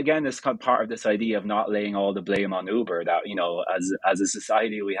again, it's kind of part of this idea of not laying all the blame on Uber, that as a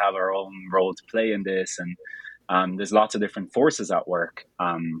society we have our own role to play in this, and there's lots of different forces at work.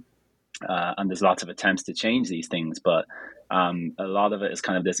 And there's lots of attempts to change these things, but a lot of it is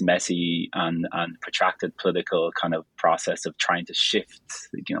kind of this messy and protracted political kind of process of trying to shift,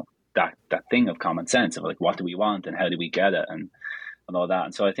 that thing of common sense of what do we want and how do we get it and all that.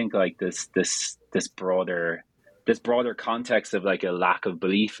 And so I think this broader context of a lack of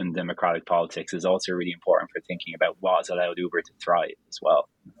belief in democratic politics is also really important for thinking about what has allowed Uber to thrive as well.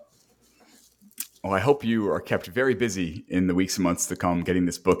 Well, I hope you are kept very busy in the weeks and months to come, getting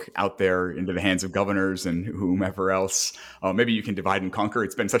this book out there into the hands of governors and whomever else. Maybe you can divide and conquer.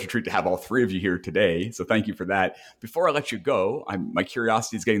 It's been such a treat to have all three of you here today, so thank you for that. Before I let you go, my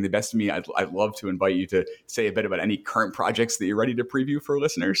curiosity is getting the best of me. I'd love to invite you to say a bit about any current projects that you're ready to preview for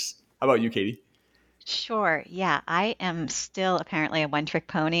listeners. How about you, Katie? Sure. Yeah, I am still apparently a one-trick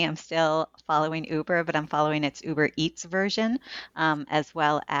pony. I'm still following Uber, but I'm following its Uber Eats version, as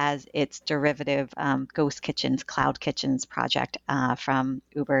well as its derivative Ghost Kitchens, Cloud Kitchens project from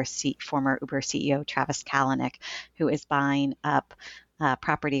former Uber CEO Travis Kalanick, who is buying up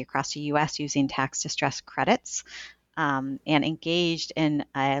property across the U.S. using tax distress credits. And engaged in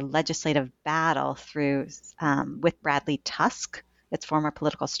a legislative battle with Bradley Tusk, its former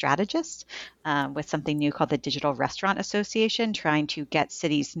political strategist, with something new called the Digital Restaurant Association, trying to get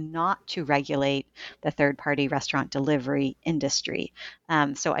cities not to regulate the third-party restaurant delivery industry.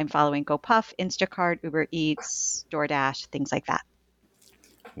 So I'm following GoPuff, Instacart, Uber Eats, DoorDash, things like that.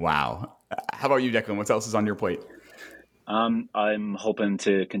 Wow. How about you, Declan? What else is on your plate? I'm hoping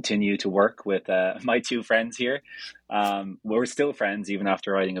to continue to work with my two friends here. We're still friends even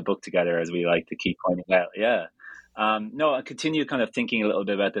after writing a book together, as we like to keep pointing out. Yeah. No, I continue kind of thinking a little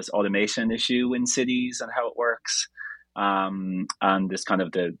bit about this automation issue in cities and how it works, and this kind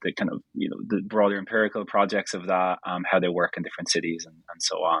of the broader empirical projects of that, how they work in different cities and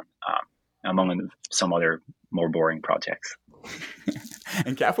so on, among some other more boring projects.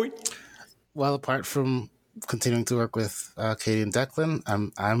 And Kathleen? Well, apart from continuing to work with Katie and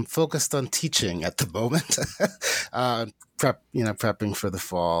Declan, I'm focused on teaching at the moment. Prepping for the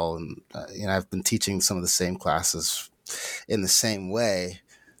fall, and I've been teaching some of the same classes in the same way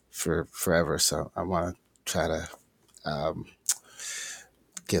for forever. So I want to try to,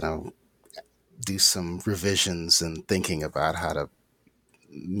 do some revisions and thinking about how to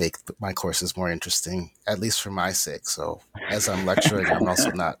make my courses more interesting, at least for my sake. So as I'm lecturing, I'm also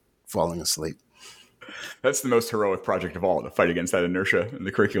not falling asleep. That's the most heroic project of all, the fight against that inertia in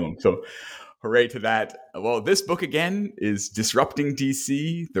the curriculum. So hooray to that. Well, this book again is Disrupting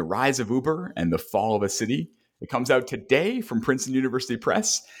DC, The Rise of Uber and the Fall of a City. It comes out today from Princeton University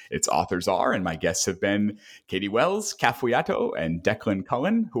Press. Its authors are, and my guests have been, Katie Wells, Cafuiato, and Declan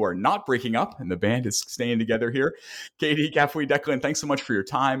Cullen, who are not breaking up, and the band is staying together here. Katie, Cafui, Declan, thanks so much for your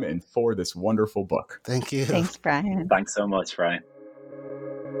time and for this wonderful book. Thank you. Thanks, Brian. Thanks so much, Brian.